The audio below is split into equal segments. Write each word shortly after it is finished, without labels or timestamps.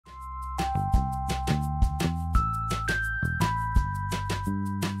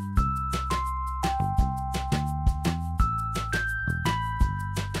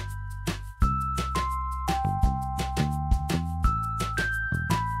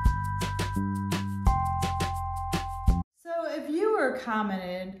viewer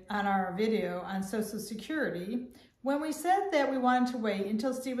commented on our video on Social Security when we said that we wanted to wait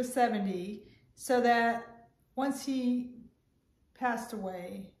until Steve was 70 so that once he passed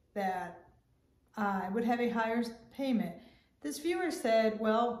away that I would have a higher payment. This viewer said,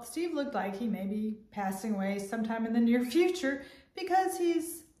 well, Steve looked like he may be passing away sometime in the near future because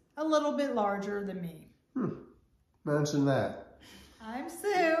he's a little bit larger than me. Mention that. I'm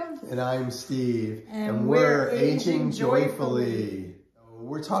Sue. And I'm Steve. And we're aging joyfully.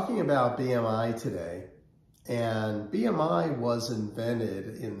 We're talking about BMI today. And BMI was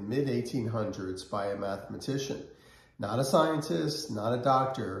invented in the mid-1800s by a mathematician. Not a scientist, not a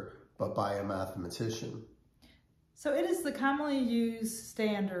doctor, but by a mathematician. So it is the commonly used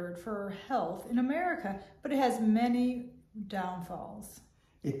standard for health in America, but it has many downfalls.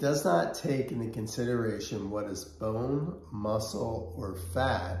 It does not take into consideration what is bone, muscle, or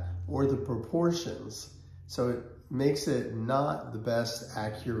fat, or the proportions. So it makes it not the best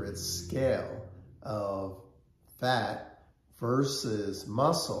accurate scale of fat versus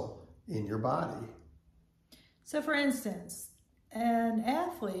muscle in your body. So for instance, an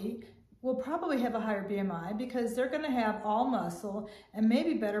athlete will probably have a higher BMI because they're going to have all muscle and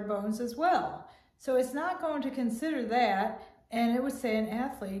maybe better bones as well. So it's not going to consider that, and it would say an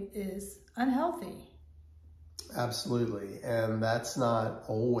athlete is unhealthy. Absolutely, and that's not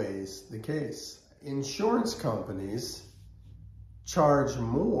always the case. Insurance companies charge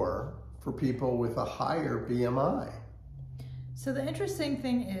more for people with a higher BMI. So the interesting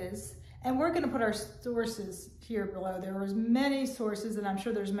thing is, and we're going to put our sources here below. There was many sources, and I'm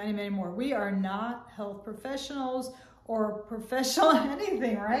sure there's many, many more. We are not health professionals or professional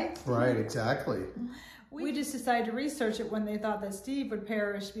anything, right? Right, exactly. We just decided to research it when they thought that Steve would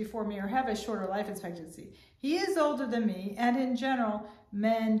perish before me or have a shorter life expectancy. He is older than me, and in general,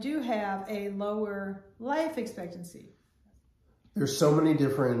 men do have a lower life expectancy. There's so many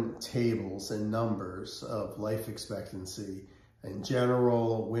different tables and numbers of life expectancy. In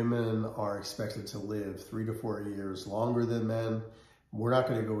general, women are expected to live 3 to 4 years longer than men. We're not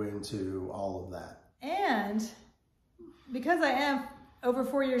going to go into all of that. And because I am over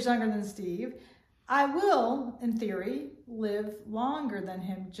 4 years younger than Steve, I will, in theory, live longer than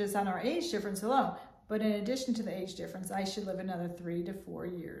him just on our age difference alone. But in addition to the age difference, I should live another 3 to 4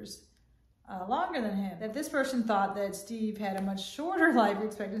 years longer than him. That this person thought that Steve had a much shorter life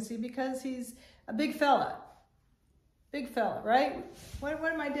expectancy because he's a big fella. Big fella, right? What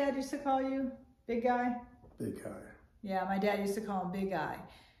did my dad used to call you? Big guy? Big guy. Yeah, my dad used to call him big guy.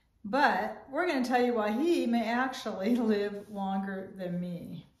 But we're going to tell you why he may actually live longer than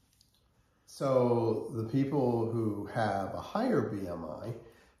me. So the people who have a higher BMI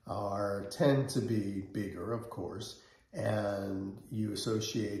tend to be bigger, of course, and you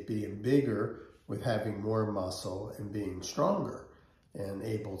associate being bigger with having more muscle and being stronger and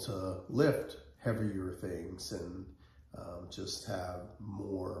able to lift heavier things and just have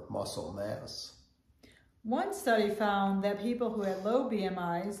more muscle mass. One study found that people who had low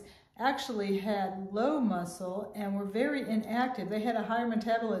BMIs actually had low muscle and were very inactive. They had a higher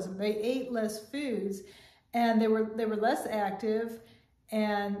metabolism. They ate less foods, and they were less active,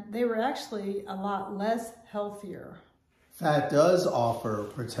 and they were actually a lot less healthier. Fat does offer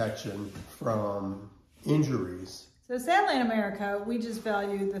protection from injuries. So sadly in America, we just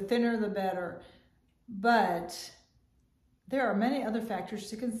value the thinner the better. But there are many other factors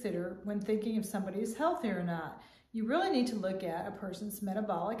to consider when thinking if somebody is healthy or not. You really need to look at a person's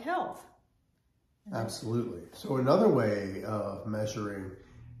metabolic health. Absolutely. So another way of measuring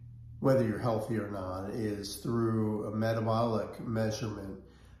whether you're healthy or not is through a metabolic measurement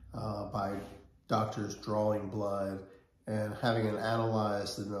by doctors drawing blood and having it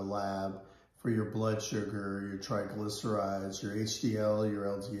analyzed in the lab for your blood sugar, your triglycerides, your HDL, your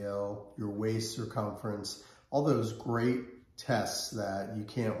LDL, your waist circumference, all those great tests that you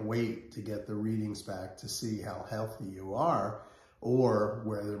can't wait to get the readings back to see how healthy you are or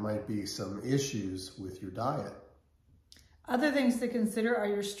where there might be some issues with your diet. Other things to consider are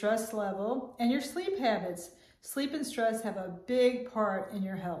your stress level and your sleep habits. Sleep and stress have a big part in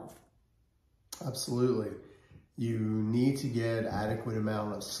your health. Absolutely. You need to get adequate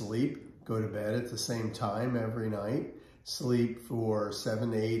amount of sleep. Go to bed at the same time every night. Sleep for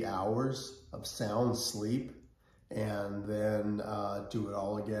 7 to 8 hours of sound sleep, and then do it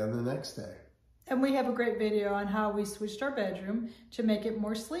all again the next day. And we have a great video on how we switched our bedroom to make it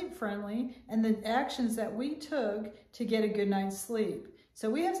more sleep friendly and the actions that we took to get a good night's sleep. So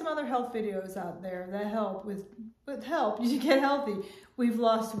we have some other health videos out there that help help you get healthy. We've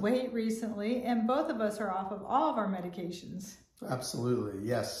lost weight recently, and both of us are off of all of our medications. Absolutely,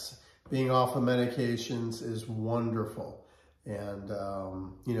 yes. Being off of medications is wonderful. And,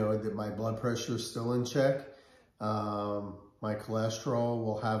 you know, that my blood pressure is still in check. My cholesterol,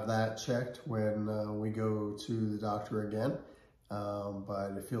 will have that checked when we go to the doctor again.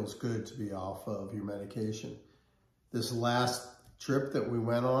 But it feels good to be off of your medication. This last trip that we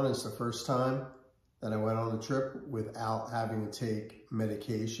went on is the first time that I went on a trip without having to take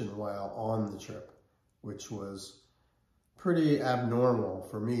medication while on the trip, which was pretty abnormal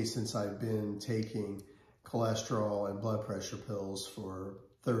for me since I've been taking cholesterol and blood pressure pills for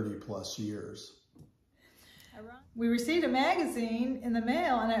 30 plus years. We received a magazine in the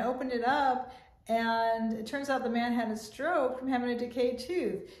mail and I opened it up and it turns out the man had a stroke from having a decayed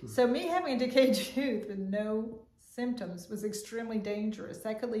tooth. So me having a decayed tooth with no symptoms was extremely dangerous.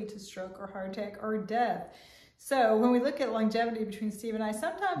 That could lead to stroke or heart attack or death. So when we look at longevity between Steve and I,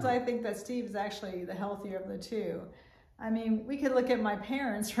 sometimes I think that Steve is actually the healthier of the two. I mean, we could look at my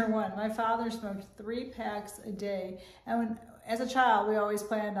parents for one. My father smoked 3 packs a day. And as a child, we always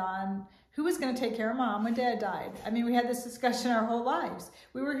planned on who was going to take care of mom when dad died. I mean, we had this discussion our whole lives.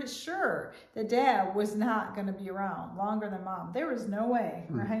 We were sure that dad was not going to be around longer than mom. There was no way,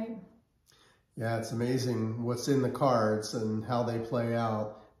 right? Yeah, it's amazing what's in the cards and how they play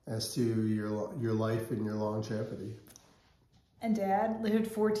out as to your life and your longevity. And dad lived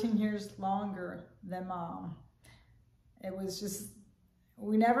 14 years longer than mom. It was just,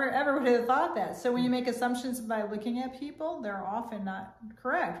 we never ever would have thought that. So when you make assumptions by looking at people, they're often not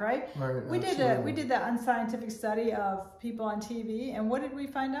correct, right? Right. We did that unscientific study of people on TV, and what did we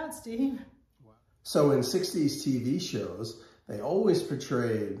find out, Steve? So in 60s TV shows, they always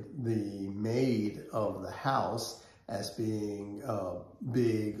portrayed the maid of the house as being a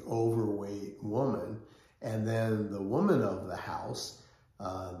big, overweight woman, and then the woman of the house,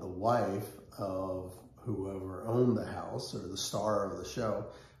 the wife of whoever owned the house or the star of the show,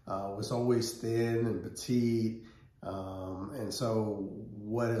 was always thin and petite. And so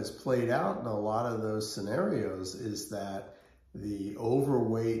what has played out in a lot of those scenarios is that the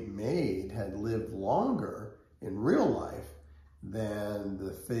overweight maid had lived longer in real life than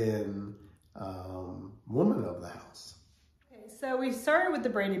the thin woman of the house. Okay, so we started with the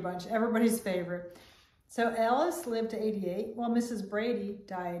Brady Bunch, everybody's favorite. So Ellis lived to 88, while Mrs. Brady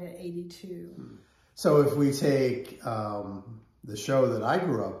died at 82. So if we take the show that I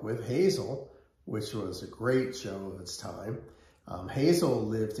grew up with, Hazel, which was a great show of its time, Hazel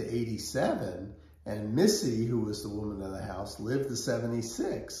lived to 87, and Missy, who was the woman of the house, lived to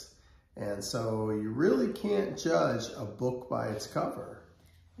 76. And so you really can't judge a book by its cover.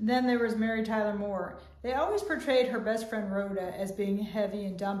 And then there was Mary Tyler Moore. They always portrayed her best friend Rhoda as being heavy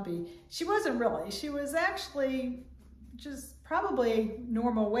and dumpy. She wasn't really. She was actually just probably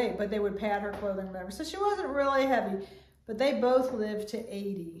normal weight, but they would pad her clothing or whatever. So she wasn't really heavy, but they both lived to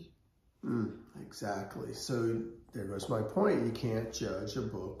 80. Exactly. So there goes my point. You can't judge a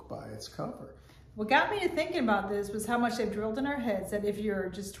book by its cover. What got me to thinking about this was how much they've drilled in our heads that if you're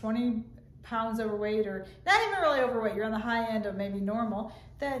just 20 pounds overweight, or not even really overweight, you're on the high end of maybe normal,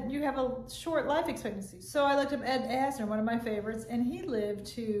 that you have a short life expectancy. So I looked up Ed Asner, one of my favorites, and he lived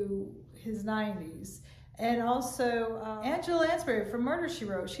to his 90s. And also Angela Lansbury from Murder, She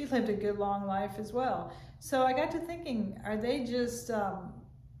Wrote, she lived a good long life as well. So I got to thinking, are they just,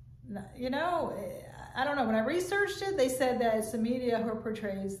 you know, I don't know. When I researched it, they said that it's the media who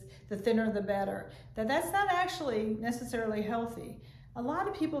portrays the thinner the better. That's not actually necessarily healthy. A lot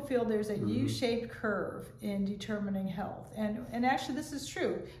of people feel there's a U-shaped curve in determining health. And actually this is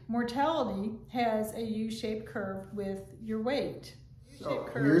true. Mortality has a U-shaped curve with your weight. So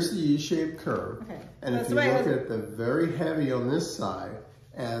here's the U-shaped curve. Okay. And if you look at the very heavy on this side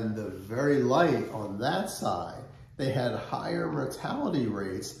and the very light on that side, they had higher mortality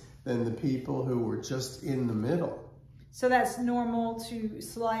rates than the people who were just in the middle. So that's normal to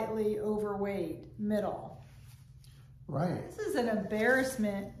slightly overweight, middle. Right. This is an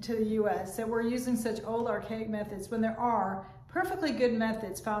embarrassment to the U.S. that we're using such old archaic methods when there are perfectly good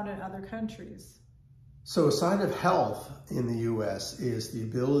methods found in other countries. So a sign of health in the U.S. is the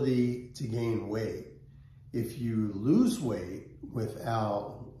ability to gain weight. If you lose weight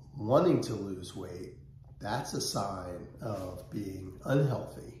without wanting to lose weight, that's a sign of being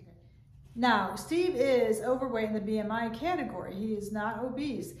unhealthy. Now, Steve is overweight in the BMI category. He is not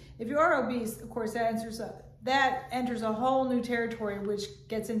obese. If you are obese, of course, that enters a whole new territory, which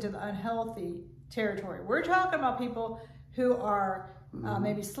gets into the unhealthy territory. We're talking about people who are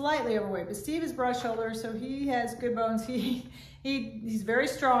maybe slightly overweight, but Steve is broad shoulder, so he has good bones. He's very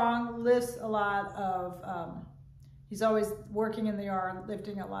strong, lifts a lot of, he's always working in the yard,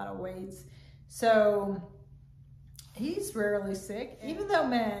 lifting a lot of weights. So He's rarely sick. Even though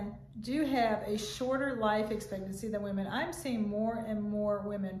men do have a shorter life expectancy than women, I'm seeing more and more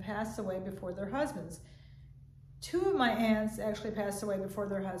women pass away before their husbands. 2 of my aunts actually passed away before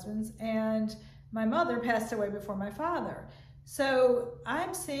their husbands, and my mother passed away before my father. So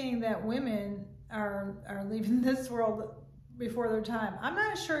I'm seeing that women are leaving this world before their time. I'm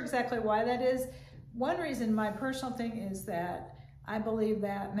not sure exactly why that is. One reason, my personal thing, is that I believe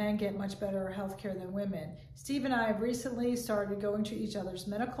that men get much better health care than women. Steve and I have recently started going to each other's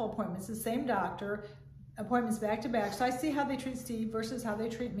medical appointments, the same doctor, appointments back to back. So I see how they treat Steve versus how they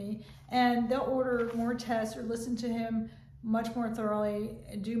treat me. And they'll order more tests or listen to him much more thoroughly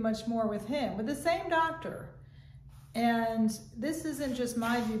and do much more with him, with the same doctor. And this isn't just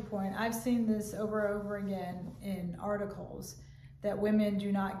my viewpoint. I've seen this over and over again in articles, that women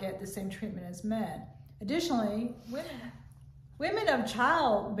do not get the same treatment as men. Additionally, women of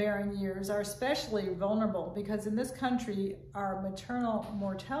childbearing years are especially vulnerable because in this country, our maternal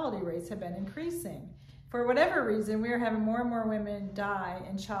mortality rates have been increasing. For whatever reason, we are having more and more women die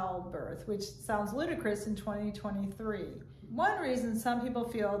in childbirth, which sounds ludicrous in 2023. One reason some people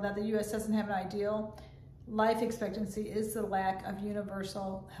feel that the U.S. doesn't have an ideal life expectancy is the lack of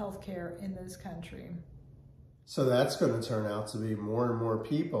universal health care in this country. So that's going to turn out to be more and more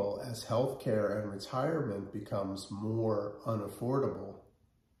people as healthcare and retirement becomes more unaffordable.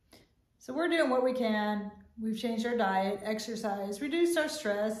 So we're doing what we can. We've changed our diet, exercise, reduced our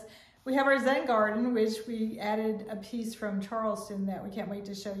stress. We have our Zen garden, which we added a piece from Charleston that we can't wait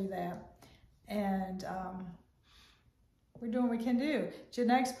to show you that. And we're doing what we can do.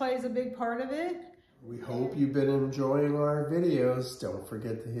 Genetics plays a big part of it. We hope you've been enjoying our videos. Don't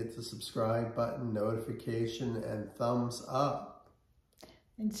forget to hit the subscribe button, notification, and thumbs up.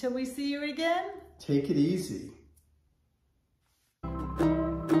 Until we see you again, take it easy.